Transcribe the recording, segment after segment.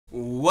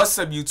What's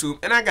up,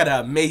 YouTube? And I got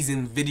an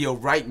amazing video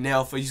right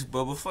now for you,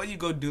 but before you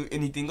go do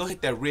anything, go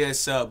hit that red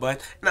sub button,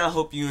 and I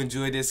hope you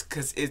enjoy this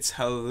because it's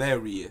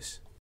hilarious.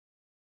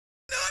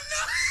 No.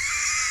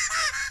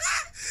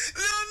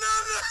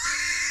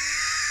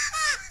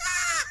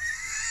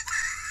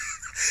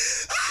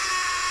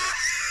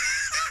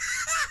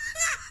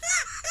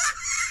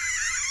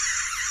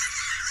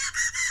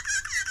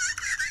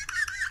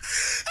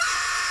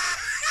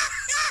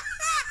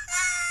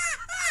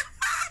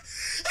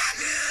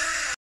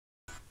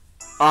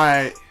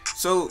 Alright,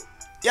 so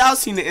y'all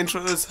seen the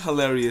intro. It's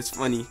hilarious,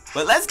 funny.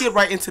 But let's get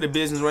right into the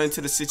business, right into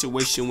the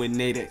situation with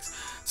Nadex.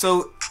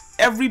 So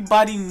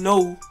everybody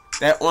know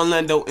that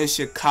Orlando and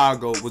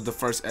Chicago was the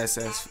first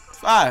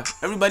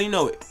SS5. Everybody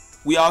know it.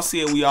 We all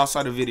see it. We all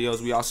saw the videos.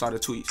 We all saw the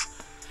tweets.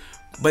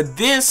 But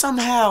then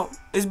somehow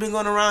it's been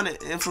going around,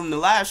 and from the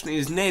live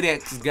streams,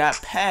 Nadex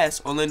got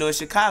past Orlando and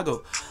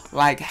Chicago.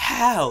 Like,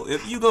 how?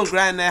 If you gonna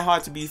grind that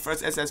hard to be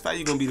first SS5,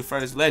 you're gonna be the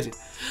first legend.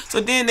 So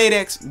then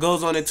Nadex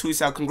goes on and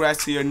tweets out,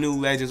 "Congrats to your new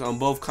legends on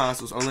both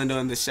consoles, Orlando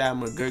and the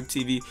Shadmer, Gurk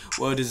TV.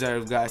 Well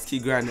deserved, guys.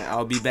 Keep grinding.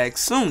 I'll be back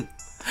soon."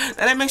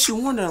 Now that makes you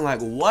wondering, like,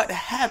 what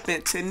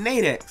happened to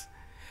Nadex?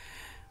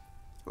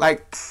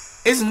 Like,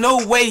 it's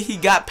no way he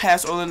got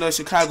past Orlando and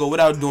Chicago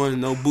without doing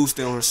no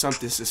boosting or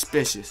something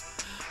suspicious.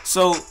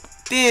 So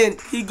then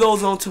he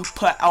goes on to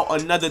put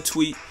out another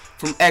tweet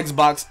from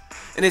Xbox,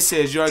 and it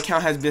says, "Your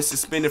account has been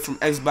suspended from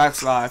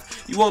Xbox Live.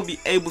 You won't be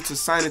able to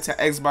sign into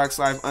Xbox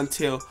Live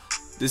until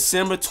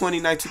December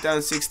 29,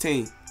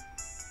 2016.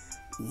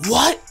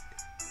 What?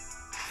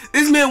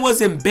 This man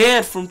wasn't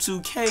banned from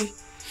 2K.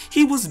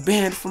 He was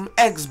banned from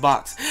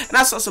Xbox. And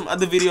I saw some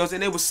other videos,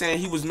 and they were saying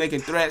he was making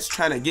threats,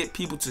 trying to get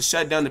people to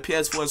shut down the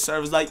PS4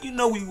 servers. Like, you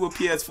know, we were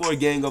PS4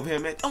 gang over here,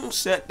 man. Don't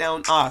shut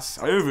down our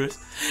servers.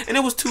 And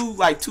it was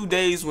two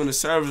days when the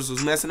servers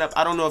was messing up.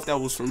 I don't know if that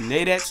was from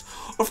Nadex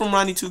or from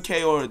Ronnie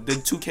 2K or the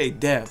 2K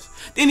devs.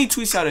 Then he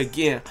tweets out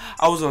again,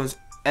 "I was on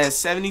at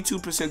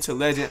 72% to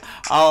legend.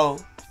 I'll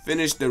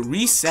finish the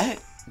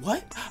reset."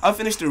 What? "I'll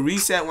finish the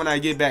reset when I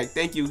get back.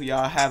 Thank you.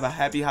 Y'all have a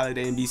happy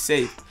holiday and be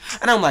safe."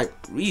 And I'm like,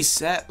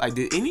 reset? Like,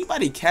 did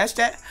anybody catch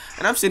that?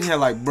 And I'm sitting here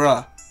like,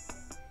 bruh.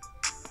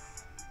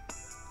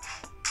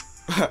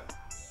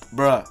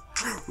 Bruh.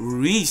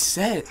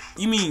 Reset?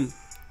 You mean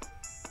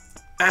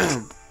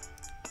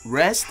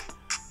rest?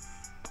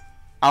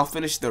 I'll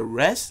finish the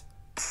rest?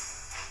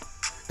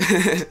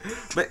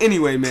 But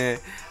anyway, man,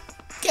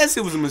 guess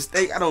it was a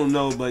mistake. I don't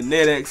know, but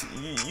Nadex,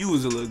 you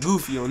was a little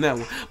goofy on that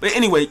one. But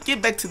anyway,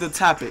 get back to the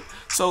topic.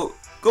 So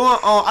going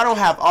on, I don't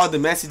have all the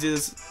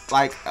messages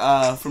like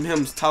from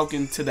him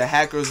talking to the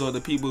hackers or the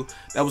people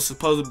that was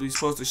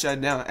supposed to shut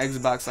down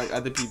Xbox like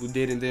other people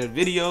did in their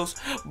videos.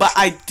 But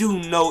I do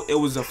know it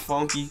was a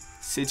funky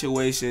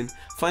situation,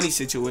 funny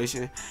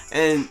situation,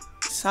 and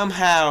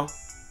somehow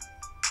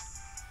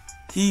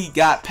he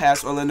got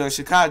past Orlando and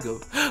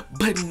Chicago.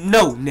 But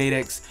no,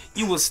 Nadex,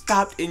 you will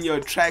stop in your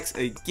tracks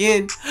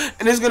again.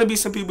 And there's going to be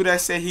some people that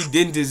say he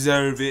didn't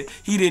deserve it,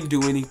 he didn't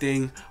do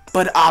anything.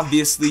 But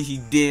obviously he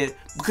did,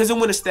 because it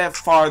went a step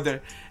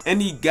farther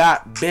and he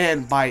got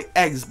banned by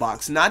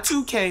Xbox. Not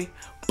 2K,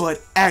 but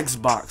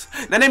Xbox.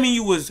 Now that means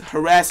you was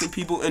harassing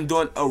people and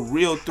doing a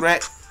real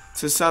threat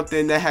to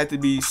something that had to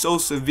be so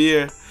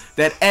severe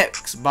that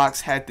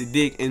Xbox had to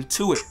dig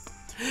into it.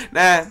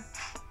 Now,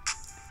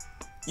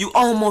 you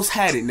almost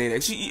had it,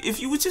 Nadex. If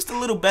you were just a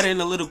little better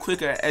and a little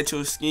quicker at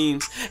your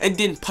schemes and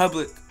didn't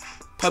public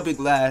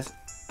lies.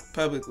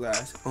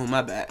 Oh,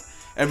 my bad.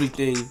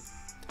 Everything.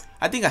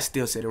 I think I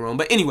still said it wrong.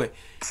 But anyway,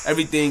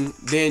 everything,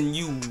 then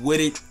you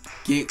wouldn't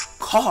get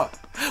caught.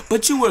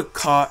 But you were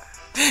caught.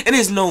 And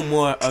there's no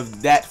more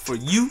of that for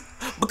you,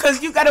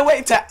 because you gotta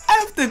wait till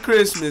after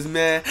Christmas,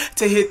 man,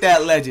 to hit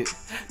that legend.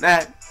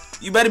 Now,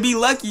 you better be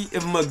lucky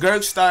if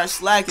McGurk starts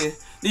slacking,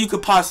 then you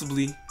could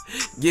possibly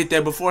get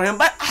there before him,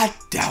 but I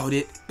doubt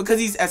it, because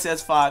he's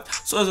SS5,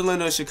 so is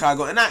Orlando and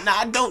Chicago. And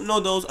I don't know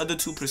those other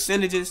two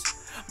percentages,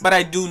 but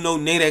I do know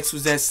Nadex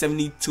was at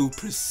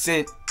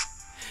 72%,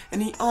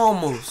 and he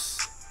almost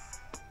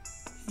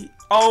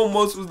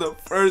was the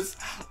first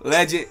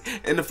legend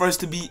and the first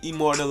to be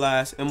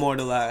immortalized,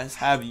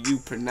 however you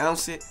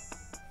pronounce it.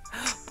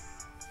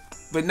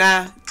 But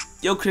now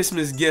your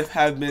Christmas gift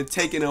have been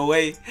taken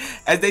away.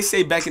 As they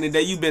say back in the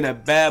day, you've been a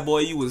bad boy,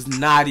 you was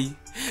naughty,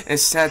 and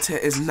Santa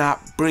is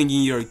not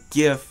bringing your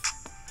gift.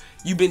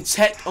 You've been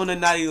checked on the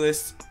naughty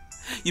list.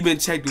 You've been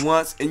checked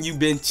once and you've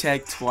been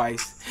checked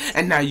twice.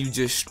 And now you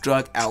just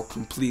struck out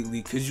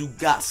completely because you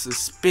got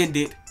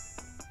suspended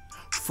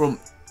from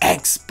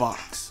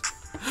Xbox.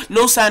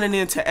 No signing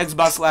in to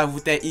Xbox Live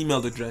with that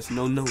email address.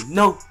 No.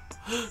 No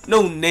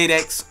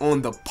Nadex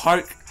on the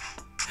park.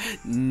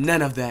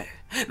 None of that.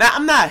 Now,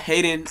 I'm not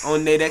hating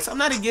on Nadex. I'm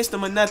not against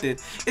him or nothing.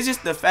 It's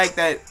just the fact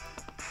that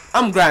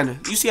I'm grinding.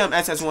 You see, I'm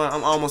SS1.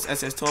 I'm almost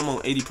SS2. I'm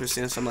on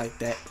 80%, something like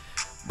that.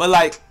 But,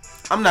 like,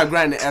 I'm not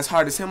grinding as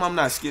hard as him. I'm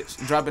not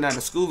dropping out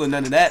of school or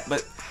none of that.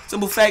 But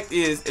simple fact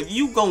is, if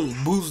you gon'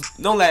 boost,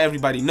 don't let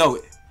everybody know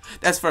it.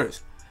 That's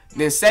first.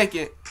 Then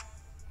second,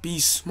 be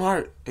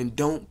smart and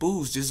don't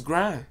boost. Just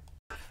grind.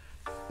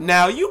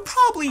 Now, you're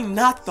probably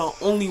not the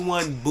only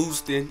one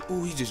boosting.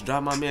 Ooh, he just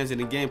dropped my man's in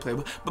the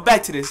gameplay. But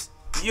back to this.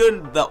 You're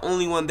the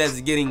only one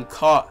that's getting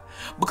caught.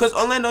 Because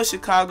Orlando,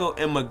 Chicago,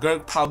 and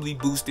McGurk probably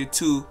boosted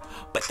too.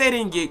 But they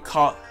didn't get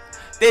caught.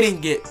 They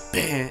didn't get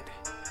banned.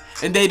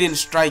 And they didn't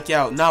strike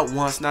out. Not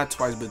once, not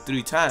twice, but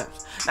 3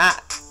 times. Now,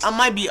 I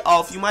might be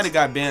off. You might have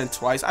got banned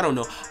twice. I don't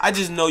know. I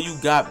just know you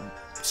got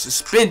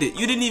suspended.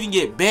 You didn't even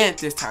get banned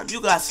this time.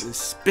 You got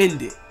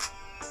suspended.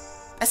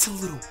 That's a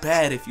little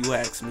bad if you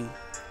ask me.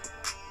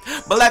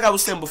 But like I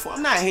was saying before,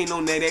 I'm not hating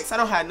on Nadex. I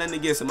don't have nothing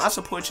against him. I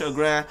support your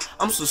grind.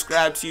 I'm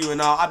subscribed to you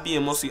and all. I be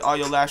in mostly all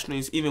your live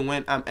streams even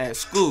when I'm at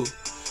school.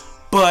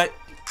 But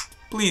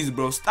please,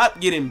 bro,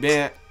 stop getting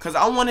banned. Because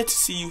I wanted to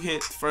see you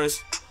hit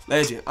first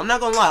legend. I'm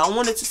not gonna lie, I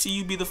wanted to see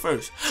you be the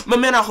first. But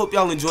man, I hope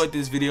y'all enjoyed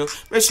this video.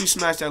 Make sure you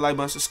smash that like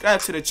button, subscribe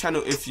to the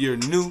channel if you're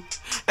new,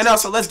 and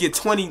also let's get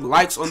 20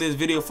 likes on this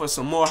video for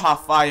some more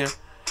hot fire.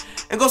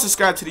 And go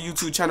subscribe to the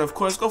YouTube channel, of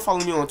course. Go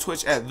follow me on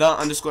Twitch at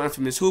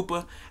 _infamous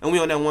hooper, and we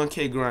on that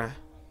 1K grind.